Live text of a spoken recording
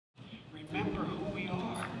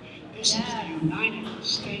This is the United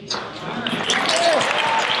States of America.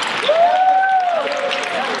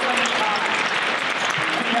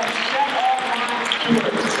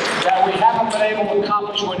 That we haven't been able to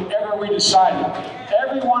accomplish whatever we decided.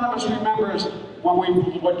 Every one of us remembers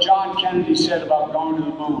what John Kennedy said about going to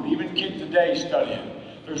the moon. Even kids today study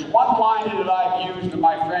it. There's one line that I've used, and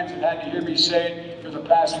my friends have had to hear me say it for the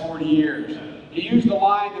past 40 years. He used the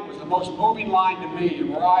line that was the most moving line to me, and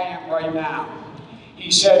where I am right now. He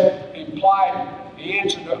said, he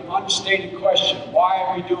answered the unstated question, why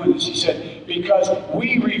are we doing this? He said, because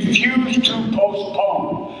we refuse to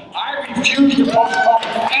postpone. I refuse to postpone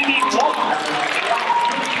any longer. We can't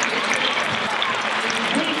do it.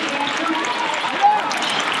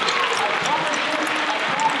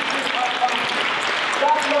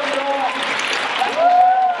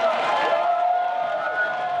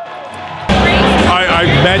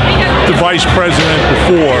 I've met the vice president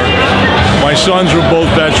before. My sons were both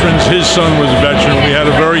veterans. His son was a veteran. We had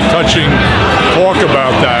a very touching talk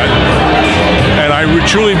about that. And I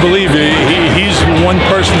truly believe he's the one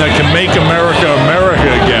person that can make America America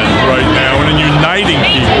again right now and in uniting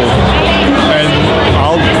people. And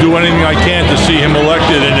I'll do anything I can to see him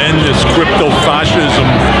elected and end this crypto-fascism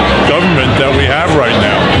government that we have right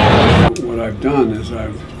now. What I've done is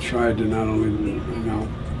I've tried to not only,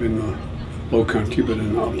 in the low country, but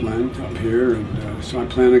in the upland, up here, and so I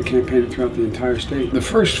plan on campaigning throughout the entire state. The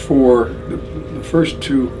first the first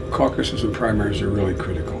two caucuses and primaries are really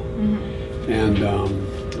critical. And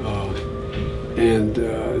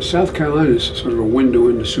South Carolina is sort of a window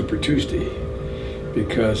into Super Tuesday,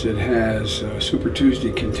 because it has, Super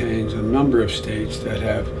Tuesday contains a number of states that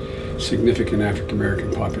have significant African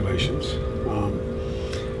American populations.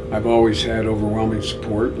 I've always had overwhelming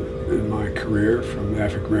support in my career from the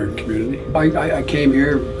African American community. I came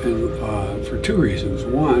here for two reasons.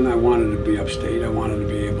 One, I wanted to be upstate. I wanted to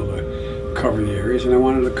be able to cover the areas, and I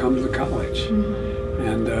wanted to come to the college.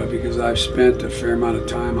 And because I've spent a fair amount of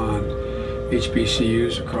time on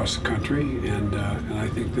HBCUs across the country, and I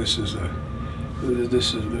think this is a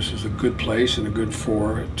good place and a good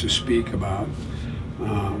forum to speak about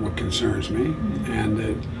what concerns me. And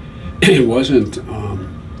it wasn't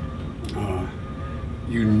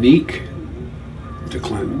unique to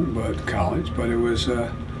Clinton, but college, but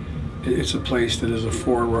it's a place that is a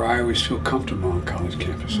forum where I always feel comfortable on college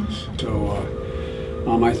campuses. So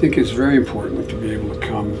I think it's very important to be able to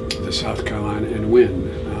come to South Carolina and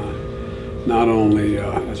win, not only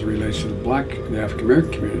as it relates to the African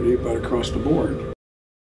American community, but across the board.